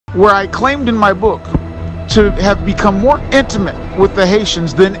where I claimed in my book to have become more intimate with the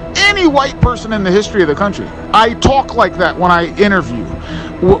Haitians than any white person in the history of the country. I talk like that when I interview.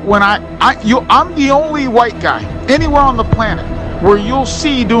 I'm the only white guy anywhere on the planet where you'll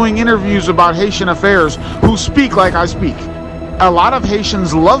see doing interviews about Haitian affairs who speak like I speak. A lot of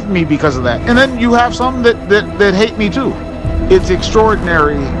Haitians love me because of that. And then you have some that hate me too. It's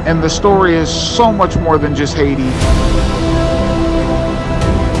extraordinary, and the story is so much more than just Haiti.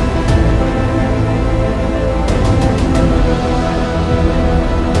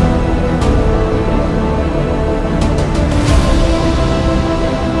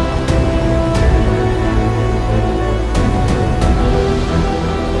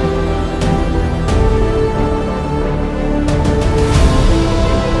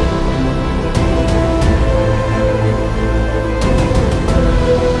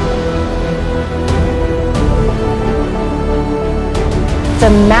 A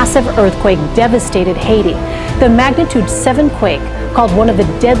massive earthquake devastated Haiti. The magnitude 7 quake, called one of the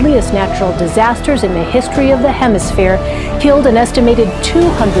deadliest natural disasters in the history of the hemisphere, killed an estimated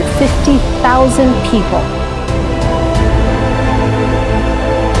 250,000 people.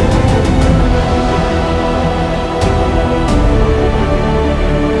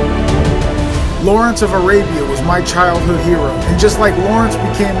 Lawrence of Arabia was my childhood hero, and just like Lawrence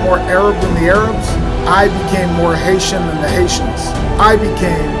became more Arab than the Arabs, I became more Haitian than the Haitians. I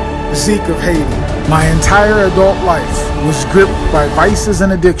became Zeke of Haiti. My entire adult life was gripped by vices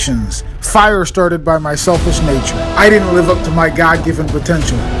and addictions, fire started by my selfish nature. I didn't live up to my God-given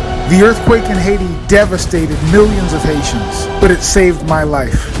potential. The earthquake in Haiti devastated millions of Haitians, but it saved my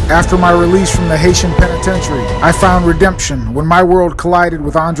life. After my release from the Haitian penitentiary, I found redemption when my world collided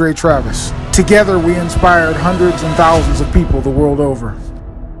with Andre Travis. Together, we inspired hundreds and thousands of people the world over.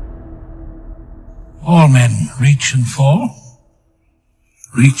 All men reach and fall,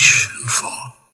 reach